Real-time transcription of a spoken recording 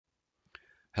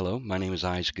Hello, my name is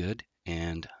Eyesgood,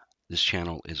 and this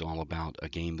channel is all about a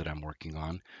game that I'm working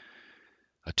on,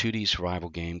 a 2D survival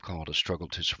game called A Struggle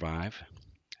to Survive,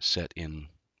 set in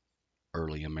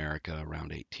early America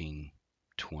around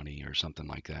 1820 or something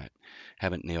like that.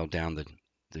 Haven't nailed down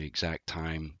the exact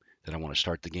time that I want to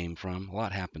start the game from. A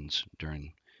lot happens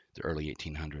during the early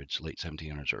 1800s, late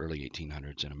 1700s, early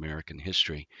 1800s in American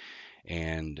history,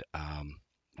 and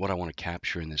what I want to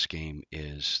capture in this game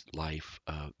is the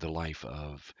life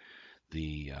of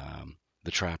the um,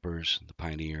 the trappers, the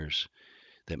pioneers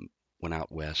that went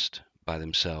out west by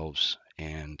themselves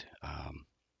and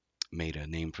made a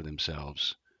name for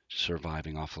themselves,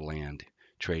 surviving off the land,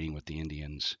 trading with the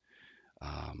Indians,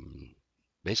 um,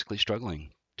 basically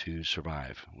struggling to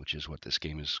survive, which is what this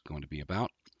game is going to be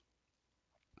about.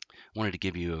 I wanted to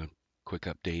give you a quick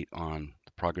update on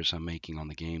the progress I'm making on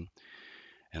the game,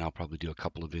 and I'll probably do a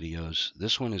couple of videos.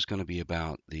 This one is going to be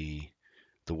about the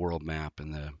world map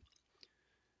and the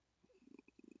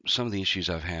some of the issues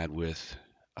I've had with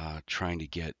trying to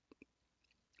get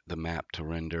the map to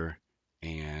render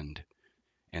and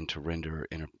to render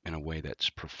in a way that's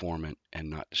performant and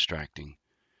not distracting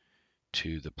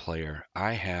to the player.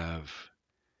 I have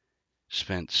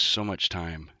spent so much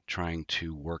time trying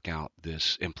to work out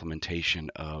this implementation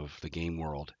of the game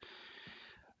world,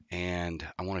 and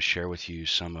I want to share with you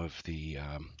some of the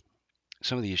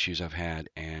issues I've had,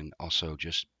 and also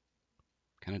just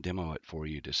kind of demo it for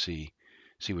you to see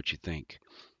what you think.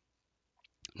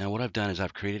 Now, what I've done is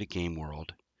I've created a game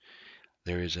world.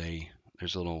 There's a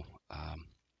little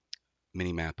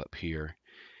mini map up here,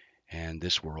 and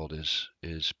this world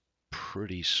is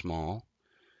pretty small.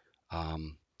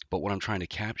 Um, but what I'm trying to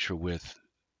capture with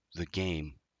the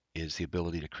game is the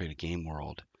ability to create a game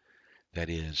world that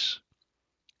is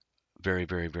very,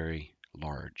 very, very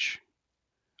large.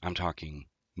 I'm talking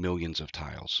millions of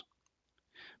tiles.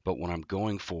 But what I'm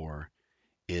going for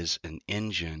is an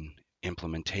engine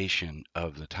implementation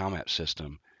of the tilemap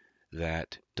system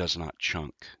that does not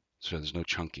chunk. So there's no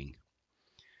chunking.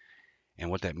 And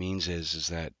what that means is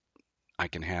that I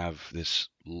can have this,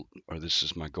 or this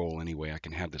is my goal anyway, I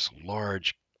can have this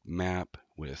large map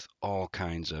with all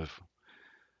kinds of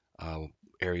uh,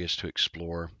 areas to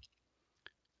explore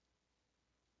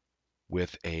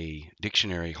with a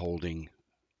dictionary holding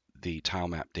the tile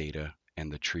map data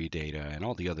and the tree data and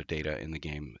all the other data in the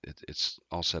game. It's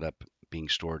all set up being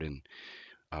stored in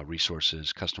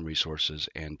resources, custom resources,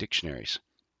 and dictionaries.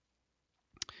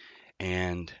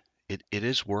 And it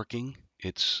is working.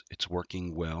 It's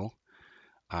working well.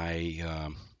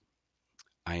 I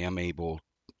I am able,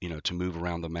 to move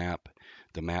around the map.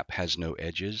 The map has no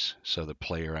edges, so the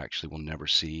player actually will never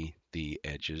see the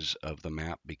edges of the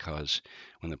map because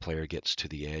when the player gets to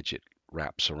the edge, it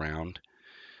wraps around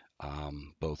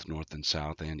both north and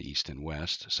south and east and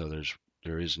west. So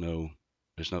there's no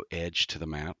edge to the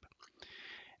map,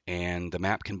 and the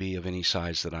map can be of any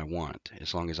size that I want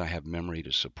as long as I have memory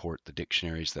to support the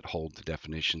dictionaries that hold the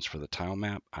definitions for the tile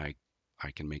map. I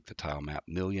can make the tile map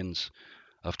millions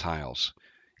of tiles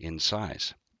in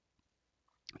size.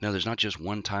 Now, there's not just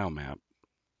one tile map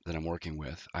that I'm working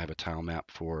with. I have a tile map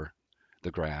for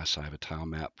the grass. I have a tile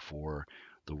map for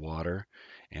the water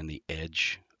and the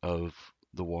edge of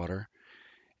the water.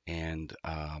 And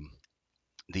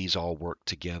these all work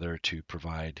together to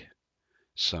provide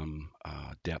some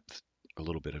depth, a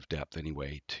little bit of depth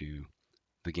anyway, to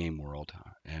the game world.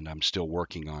 And I'm still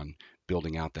working on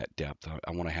building out that depth.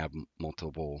 I want to have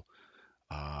multiple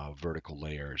vertical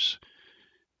layers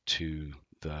to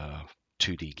the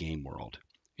 2D game world,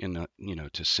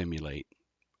 to simulate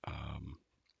um,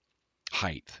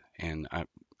 height. And I'm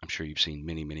sure you've seen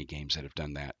many games that have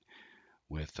done that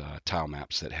with tile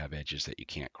maps that have edges that you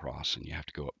can't cross, and you have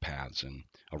to go up paths and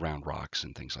around rocks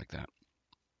and things like that.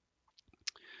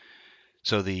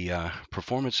 So the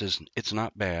performance it's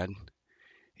not bad.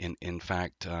 In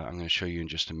fact, I'm going to show you in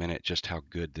just a minute just how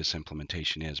good this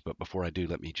implementation is. But before I do,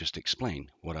 let me just explain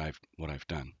what I've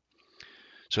done.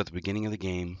 So at the beginning of the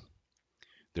game,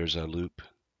 there's a loop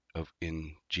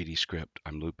in GD script.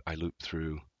 I loop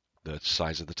through the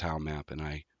size of the tile map, and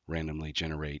I randomly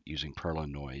generate using Perla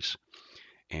noise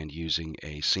and using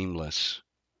a seamless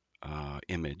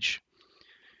image.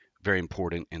 Very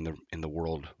important in the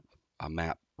world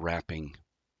map wrapping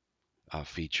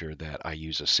feature that I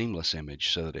use a seamless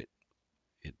image so that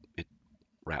it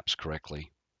wraps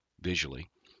correctly visually.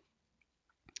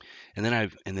 And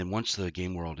then once the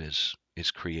game world is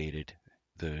created,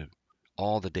 the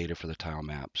all the data for the tile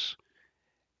maps,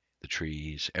 the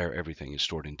trees, everything is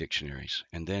stored in dictionaries.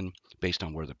 And then based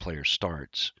on where the player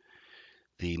starts,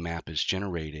 the map is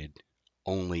generated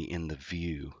only in the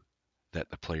view that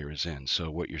the player is in.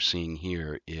 So what you're seeing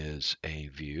here is a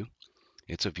view.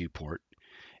 It's a viewport,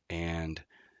 and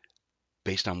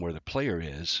based on where the player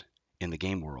is in the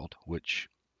game world, which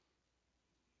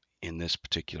in this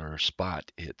particular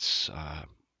spot, it's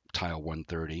tile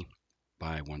 130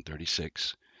 by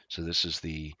 136. So this is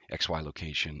the XY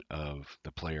location of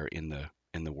the player in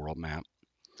the world map.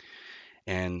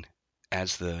 And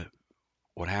as the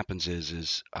what happens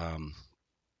is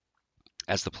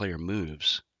as the player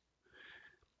moves,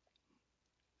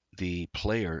 the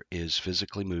player is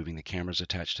physically moving. The camera's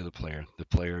attached to the player. The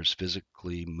player is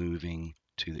physically moving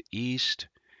to the east,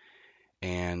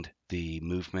 and the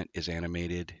movement is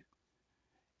animated.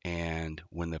 And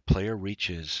when the player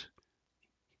reaches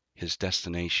his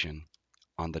destination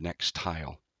on the next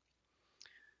tile,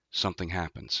 something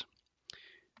happens.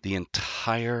 The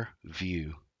entire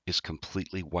view is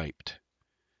completely wiped,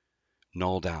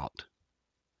 nulled out,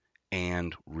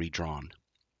 and redrawn,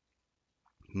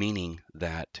 meaning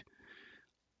that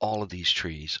all of these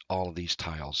trees, all of these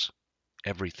tiles,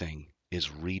 everything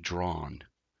is redrawn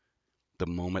the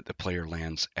moment the player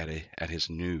lands at his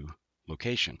new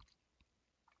location.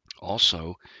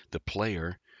 Also, the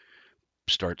player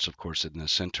starts, of course, in the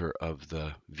center of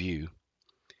the view.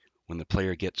 When the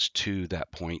player gets to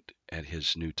that point at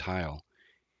his new tile,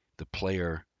 the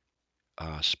player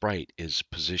sprite is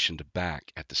positioned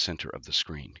back at the center of the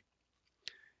screen.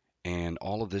 And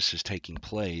all of this is taking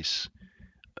place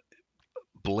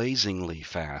blazingly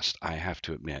fast, I have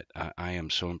to admit. I am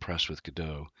so impressed with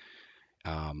Godot.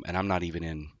 And I'm not even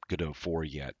in Godot 4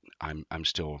 yet. I'm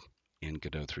still in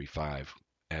Godot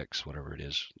 3.5x, whatever it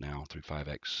is now,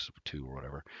 3.5x2 or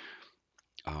whatever,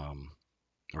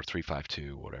 or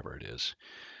 3.5.2, whatever it is.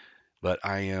 But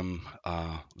I am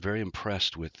very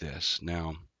impressed with this.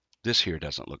 Now, this here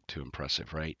doesn't look too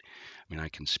impressive, right? I mean, I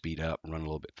can speed up, run a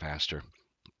little bit faster.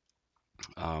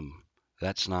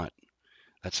 That's not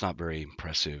very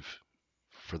impressive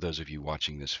for those of you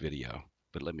watching this video.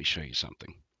 But let me show you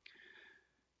something.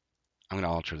 I'm going to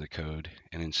alter the code,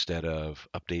 and instead of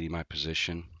updating my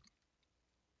position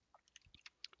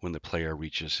when the player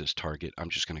reaches his target, I'm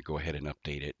just going to go ahead and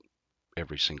update it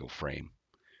every single frame.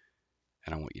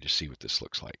 And I want you to see what this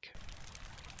looks like.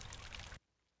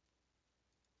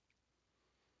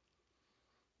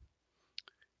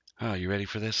 Oh, you ready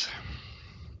for this?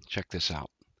 Check this out.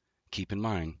 Keep in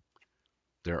mind,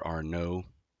 there are no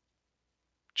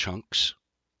chunks,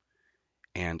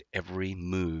 and every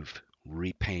move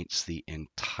repaints the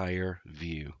entire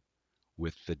view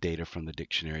with the data from the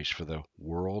dictionaries for the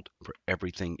world, for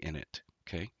everything in it.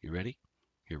 Okay, you ready?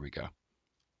 Here we go.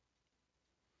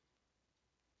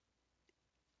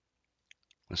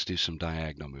 Let's do some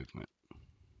diagonal movement.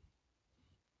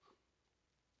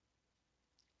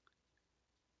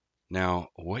 Now,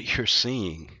 what you're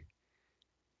seeing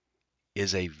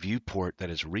is a viewport that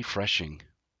is refreshing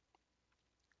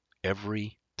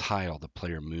every tile the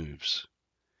player moves.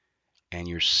 And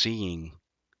you're seeing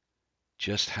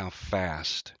just how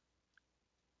fast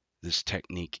this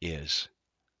technique is.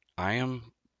 I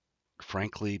am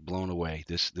frankly blown away.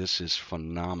 This is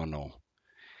phenomenal.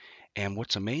 And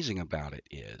what's amazing about it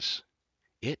is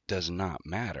it does not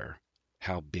matter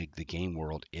how big the game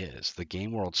world is. The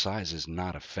game world size is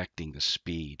not affecting the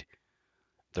speed,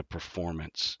 the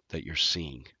performance that you're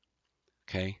seeing.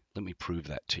 Okay, let me prove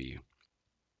that to you.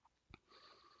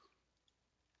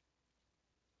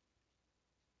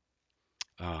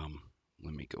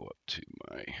 Let me go up to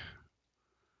my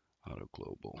Auto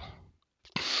Global.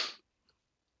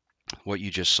 What you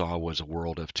just saw was a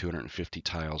world of 250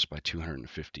 tiles by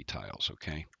 250 tiles,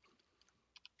 okay?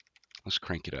 Let's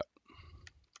crank it up.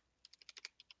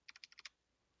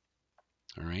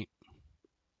 All right.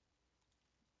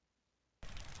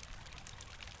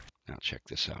 Now check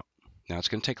this out. Now it's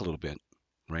going to take a little bit,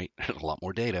 right? A lot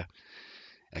more data,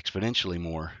 exponentially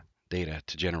more data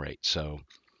to generate. So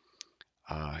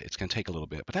it's going to take a little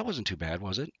bit, but that wasn't too bad,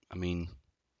 was it? I mean,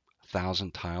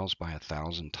 1,000 tiles by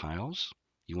 1,000 tiles.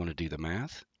 You want to do the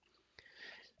math?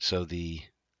 So the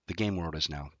game world is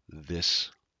now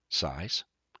this size.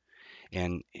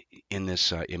 And in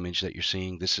this image that you're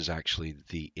seeing, this is actually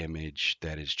the image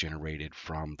that is generated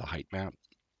from the height map.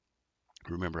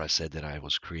 Remember I said that I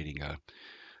was creating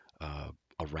a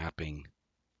wrapping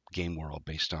game world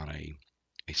based on a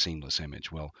seamless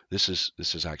image. Well, this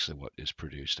is actually what is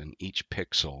produced, and each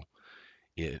pixel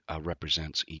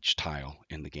represents each tile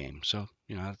in the game. So,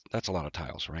 you know, that's a lot of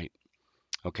tiles, right?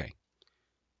 Okay,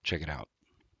 check it out.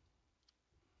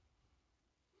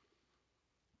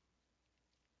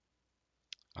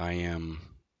 I am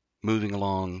moving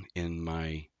along in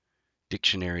my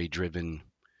dictionary-driven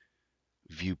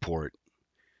viewport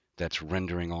that's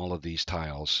rendering all of these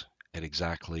tiles at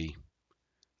exactly,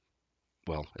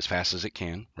 well, as fast as it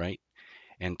can, right?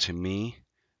 And to me,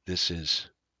 this is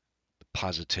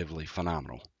positively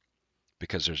phenomenal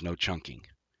because there's no chunking,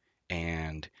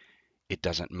 and it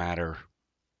doesn't matter.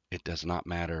 It does not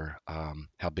matter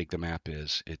how big the map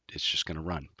is. It's just going to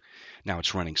run. Now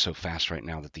it's running so fast right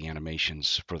now that the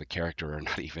animations for the character are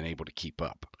not even able to keep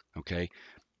up. Okay,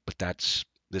 but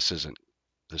this isn't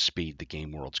the speed the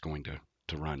game world's going to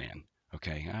run in.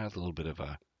 Okay, I have a little bit of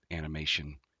a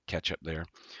animation catch up there,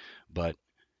 but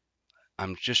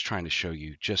I'm just trying to show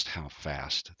you just how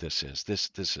fast this is.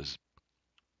 This is,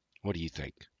 what do you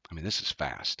think? I mean, this is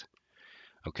fast.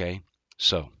 Okay,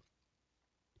 so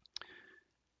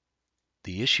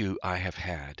the issue I have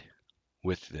had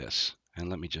with this, and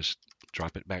let me just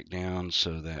drop it back down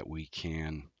so that we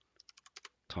can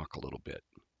talk a little bit.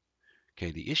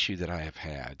 Okay, the issue that I have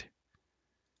had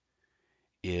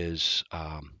is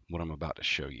what I'm about to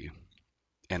show you.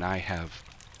 And I have,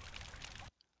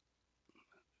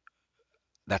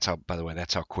 that's how, by the way,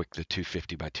 that's how quick the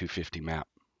 250 by 250 map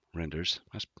renders.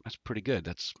 That's pretty good.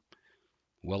 That's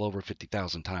well over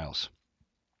 50,000 tiles,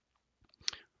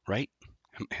 right?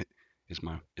 Is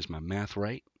my math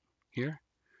right here?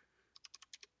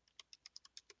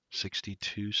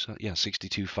 62, yeah,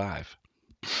 62.5.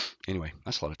 Anyway,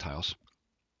 that's a lot of tiles.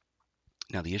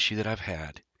 Now the issue that I've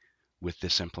had with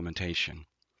this implementation,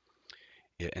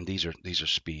 and these are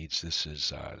speeds. This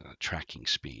is tracking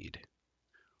speed.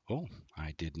 Oh,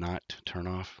 I did not turn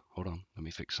off. Hold on, let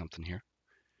me fix something here.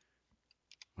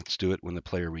 Let's do it when the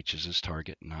player reaches his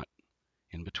target, not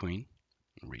in between.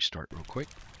 Restart real quick.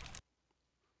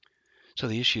 So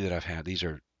the issue that I've had, these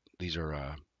are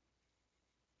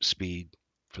speed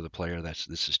for the player. This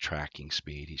is tracking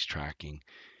speed. He's tracking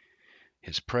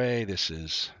his prey. This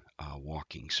is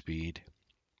walking speed,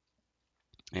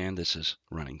 and this is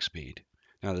running speed.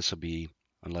 Now this will be,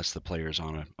 unless the player is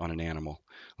on an animal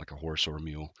like a horse or a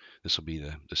mule, this will be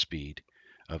the speed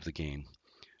of the game.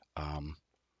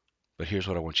 But here's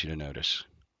what I want you to notice,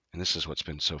 and this is what's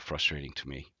been so frustrating to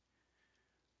me.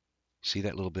 See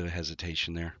that little bit of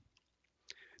hesitation there?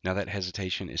 Now that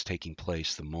hesitation is taking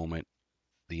place the moment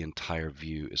the entire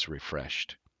view is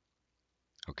refreshed.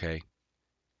 Okay?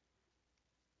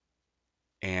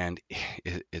 And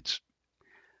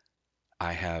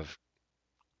I have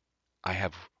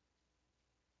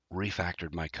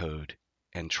refactored my code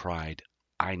and tried,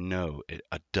 I know,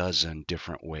 a dozen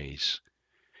different ways.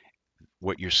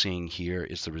 What you're seeing here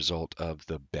is the result of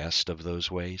the best of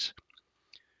those ways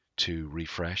to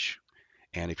refresh.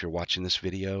 And if you're watching this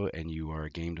video and you are a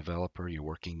game developer, you're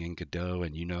working in Godot,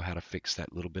 and you know how to fix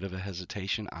that little bit of a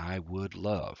hesitation, I would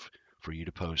love for you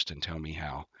to post and tell me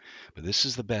how. But this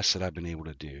is the best that I've been able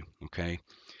to do, okay?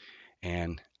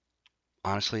 And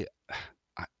honestly,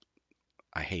 I,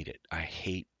 I hate it. I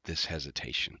hate this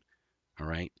hesitation, all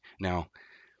right? Now,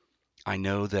 I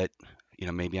know that,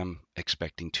 maybe I'm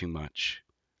expecting too much,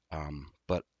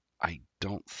 but I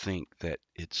don't think that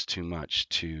it's too much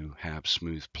to have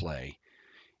smooth play,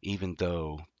 even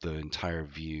though the entire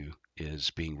view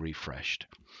is being refreshed.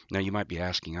 Now you might be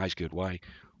asking, Eyesgood, why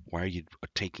are you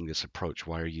taking this approach?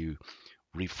 Why are you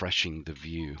refreshing the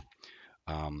view?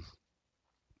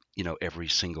 Every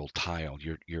single tile.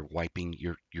 You're wiping,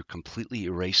 you're completely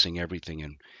erasing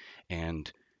everything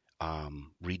and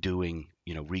redoing,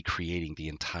 recreating the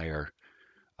entire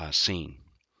scene.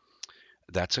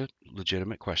 That's a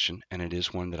legitimate question, and it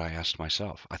is one that I asked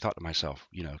myself. I thought to myself,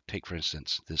 take for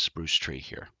instance this spruce tree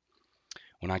here.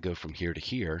 When I go from here to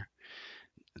here,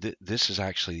 this is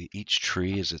actually, each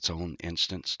tree is its own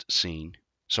instanced scene.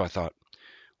 So I thought,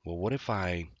 well, what if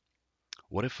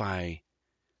I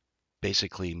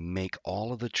basically make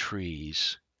all of the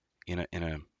trees in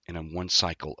a one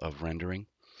cycle of rendering?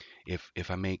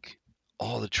 If I make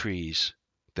all the trees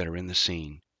that are in the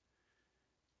scene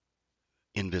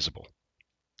invisible,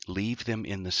 leave them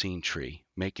in the scene tree,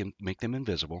 make them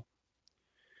invisible,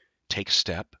 take a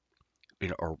step,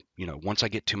 or once I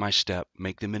get to my step,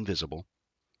 make them invisible,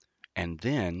 and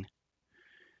then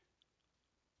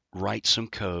write some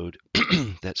code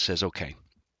that says, okay,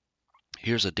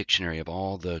 here's a dictionary of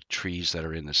all the trees that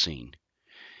are in the scene.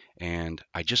 And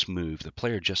I just moved, the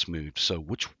player just moved. So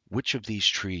which of these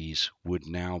trees would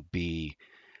now be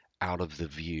out of the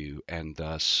view and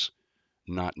thus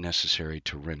not necessary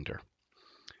to render?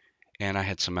 And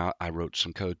I wrote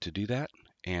some code to do that,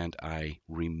 and I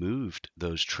removed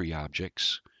those tree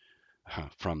objects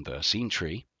from the scene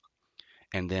tree,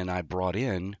 and then I brought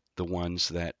in the ones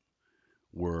that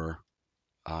were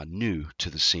new to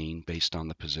the scene based on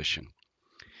the position.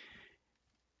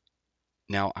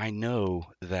 Now I know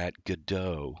that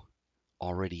Godot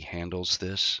already handles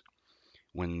this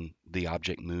when the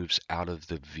object moves out of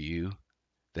the view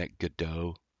that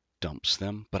Godot dumps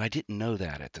them, but I didn't know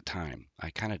that at the time. I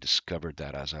kind of discovered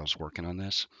that as I was working on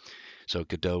this. So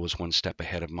Godot was one step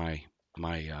ahead of my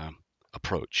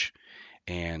approach.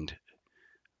 And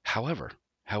however,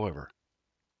 however,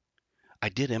 I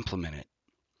did implement it.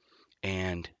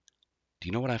 And do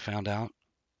you know what I found out?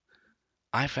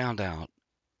 I found out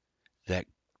that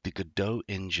the Godot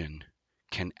engine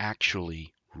can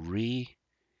actually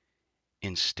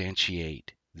re-instantiate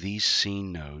these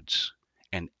scene nodes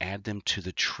and add them to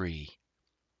the tree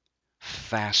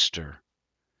faster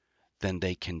than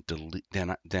they can delete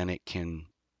than it can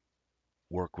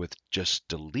work with just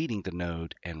deleting the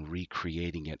node and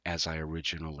recreating it as I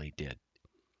originally did.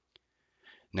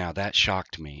 Now that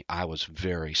shocked me. I was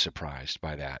very surprised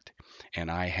by that.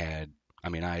 And I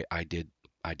did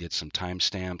some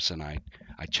timestamps and I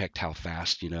checked how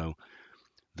fast,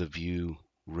 the view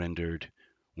rendered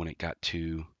when it got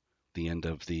to the end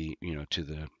of the,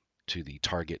 to the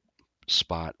target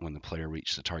spot when the player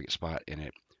reached the target spot, and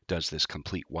it does this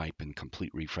complete wipe and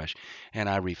complete refresh. And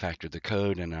I refactored the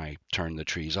code and I turned the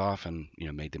trees off and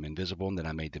made them invisible, and then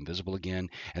I made them visible again,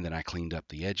 and then I cleaned up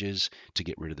the edges to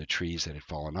get rid of the trees that had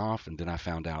fallen off, and then I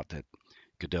found out that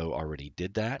Godot already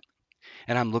did that.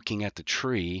 And I'm looking at the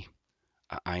tree.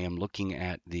 I am looking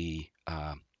at the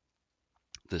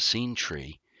scene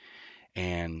tree,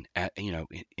 and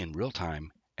in real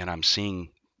time, and I'm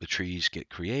seeing the trees get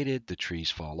created, the trees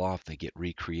fall off, they get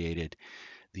recreated.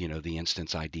 The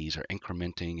instance IDs are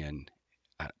incrementing, and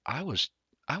I was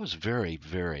I was very,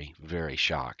 very, very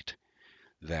shocked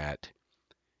that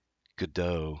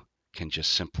Godot can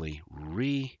just simply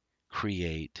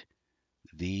recreate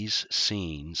these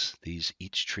scenes, these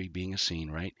each tree being a scene,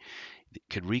 right? It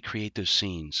could recreate those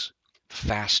scenes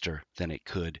faster than it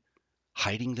could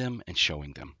hiding them and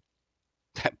showing them.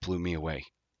 That blew me away.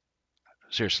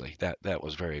 Seriously, that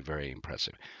was very, very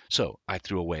impressive. So I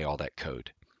threw away all that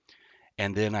code,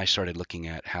 and then I started looking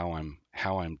at how I'm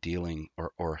dealing,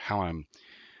 or how I'm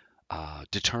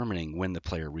determining when the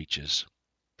player reaches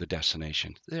the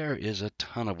destination. There is a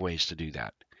ton of ways to do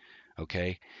that.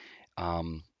 Okay.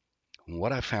 Um,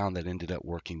 what I found that ended up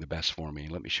working the best for me,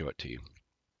 let me show it to you.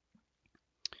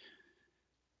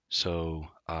 So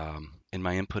in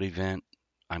my input event,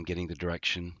 I'm getting the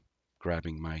direction,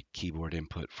 grabbing my keyboard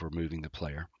input for moving the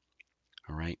player.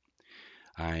 All right.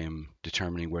 I am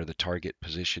determining where the target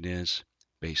position is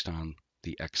based on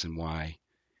the X and Y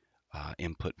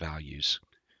input values.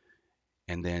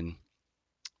 And then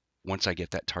once I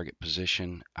get that target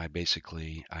position, I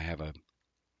have a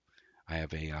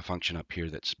function up here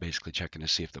that's basically checking to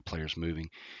see if the player's moving.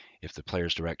 If the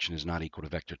player's direction is not equal to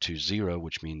vector2, 0,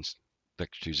 which means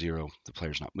vector2, 0, the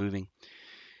player's not moving.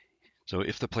 So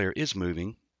if the player is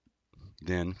moving,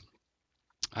 then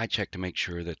I check to make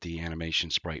sure that the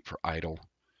animation sprite for idle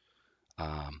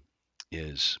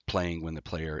is playing when the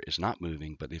player is not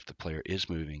moving. But if the player is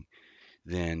moving,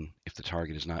 then if the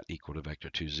target is not equal to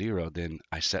vector2, 0, then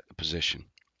I set the position.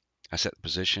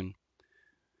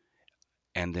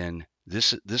 And then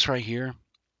this right here,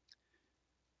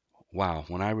 wow,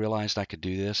 when I realized I could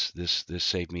do this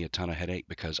saved me a ton of headache,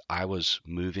 because I was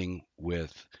moving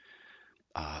with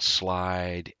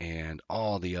slide and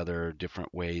all the other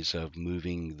different ways of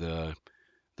moving the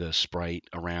sprite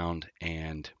around,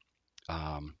 and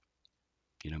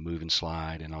move and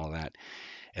slide and all that.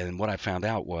 And what I found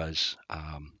out was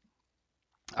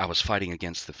I was fighting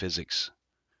against the physics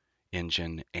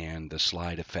engine and the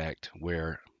slide effect,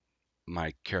 where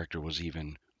my character was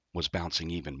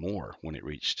bouncing even more when it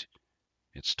reached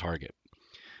its target.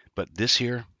 But this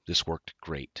worked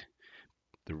great.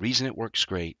 The reason it works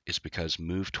great is because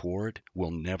move toward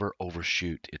will never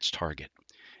overshoot its target.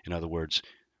 In other words,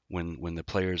 when the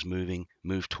player is moving,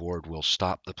 move toward will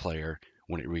stop the player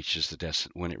when it reaches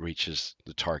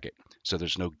the target. So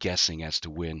there's no guessing as to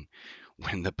when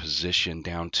the position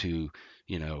down to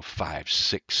 5,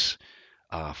 6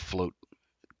 float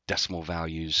decimal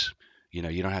values. You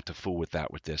don't have to fool with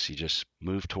that with this. You just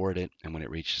move toward it, and when it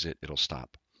reaches it, it'll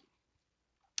stop.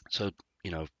 So,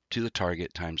 to the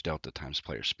target times delta times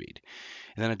player speed.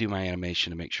 And then I do my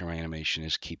animation to make sure my animation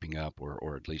is keeping up,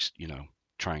 or at least,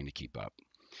 trying to keep up.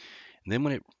 And then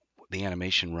when the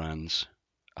animation runs,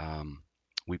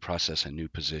 we process a new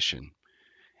position.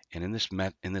 And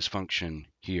in this function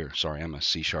here, sorry, I'm a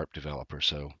C# developer,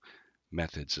 so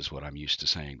methods is what I'm used to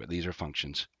saying, but these are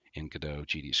functions in Godot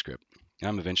GDScript. And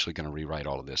I'm eventually going to rewrite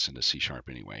all of this into C#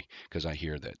 anyway, because I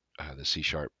hear that the C#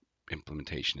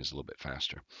 implementation is a little bit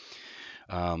faster.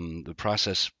 The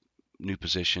process new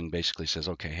position basically says,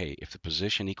 okay, hey, if the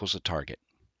position equals the target,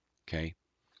 okay,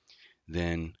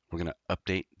 Then we're going to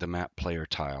update the map player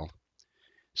tile,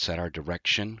 set our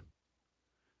direction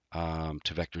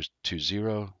to vector 2,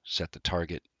 0, set the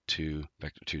target to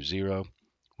vector 2, 0,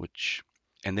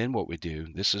 and then what we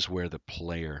do, this is where the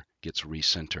player gets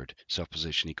recentered. Self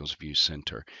position equals view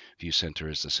center. View center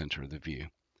is the center of the view.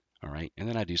 All right. And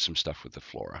then I do some stuff with the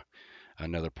flora,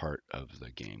 another part of the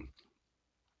game.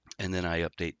 And then I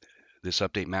update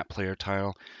update map player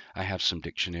tile. I have some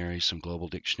dictionaries, some global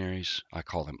dictionaries. I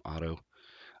call them auto.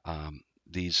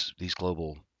 These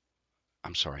global,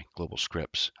 I'm sorry, global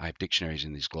scripts. I have dictionaries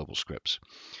in these global scripts.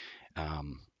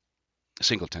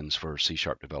 Singletons for C#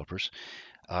 developers.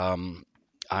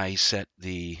 I set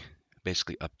the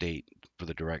basically update for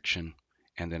the direction,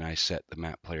 and then I set the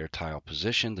map player tile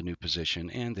position, the new position,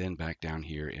 and then back down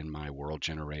here in my world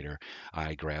generator,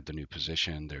 I grab the new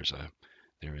position.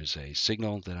 There is a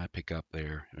signal that I pick up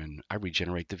there, and I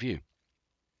regenerate the view.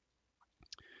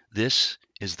 This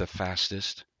is the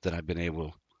fastest that I've been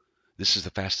able. This is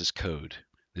the fastest code.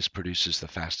 This produces the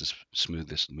fastest,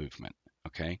 smoothest movement.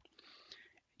 Okay.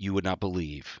 You would not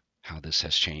believe how this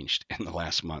has changed in the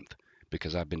last month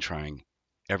because I've been trying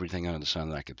everything under the sun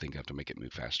that I could think of to make it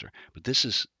move faster. But this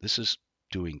is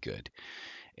doing good.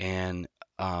 And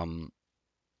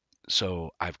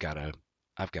so I've got a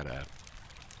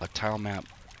tile map,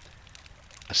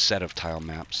 a set of tile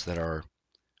maps that are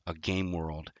a game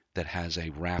world that has a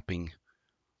wrapping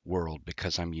world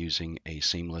because I'm using a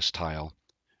seamless tile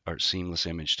or seamless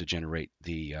image to generate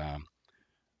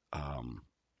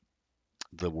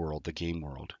world, the game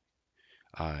world,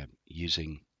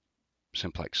 using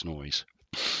simplex noise.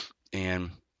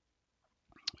 And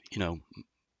you know,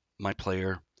 my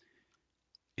player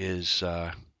is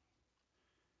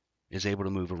able to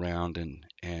move around,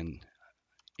 and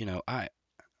you know, I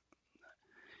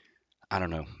don't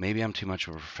know, maybe I'm too much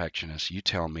of a perfectionist. You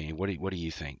tell me, what do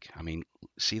you think? I mean,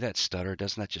 see that stutter?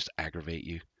 Doesn't that just aggravate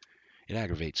you? It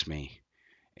aggravates me,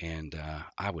 and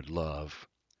I would love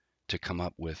to come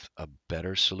up with a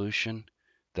better solution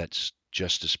that's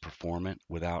just as performant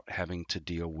without having to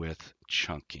deal with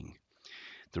chunking.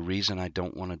 The reason I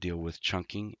don't want to deal with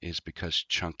chunking is because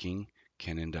chunking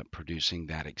can end up producing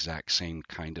that exact same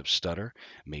kind of stutter.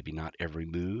 Maybe not every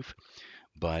move,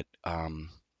 but and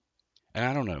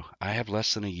I don't know. I have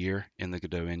less than a year in the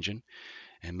Godot engine,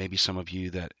 and maybe some of you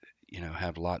that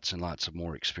have lots and lots of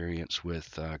more experience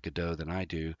with Godot than I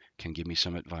do can give me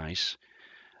some advice.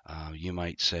 You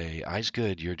might say,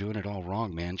 "Eyesgood, you're doing it all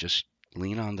wrong, man. Just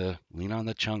lean on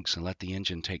the chunks and let the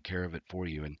engine take care of it for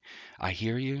you." And I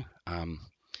hear you.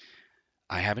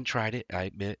 I haven't tried it. I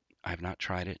admit I've not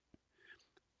tried it.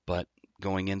 But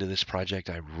going into this project,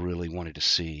 I really wanted to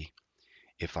see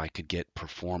if I could get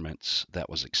performance that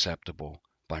was acceptable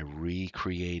by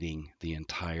recreating the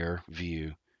entire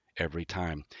view every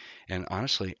time. And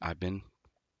honestly, I've been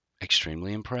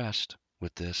extremely impressed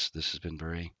with this. This has been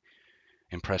very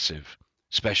impressive,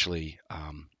 especially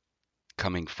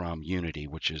coming from Unity,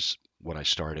 which is what I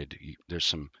started. There's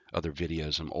some other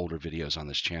videos, some older videos on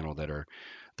this channel that are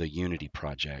the Unity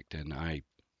project, and I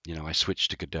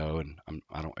switched to Godot, and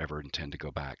I don't ever intend to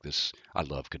go back. I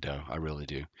love Godot, I really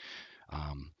do.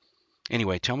 Um,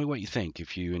 anyway, tell me what you think.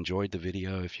 If you enjoyed the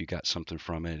video, if you got something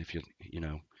from it, if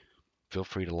feel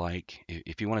free to like.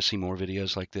 If you want to see more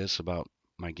videos like this about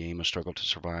my game, A Struggle to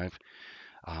Survive,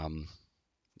 um,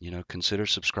 consider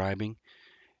subscribing.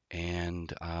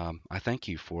 And I thank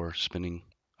you for spending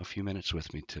a few minutes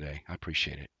with me today. I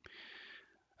appreciate it.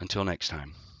 Until next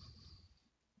time.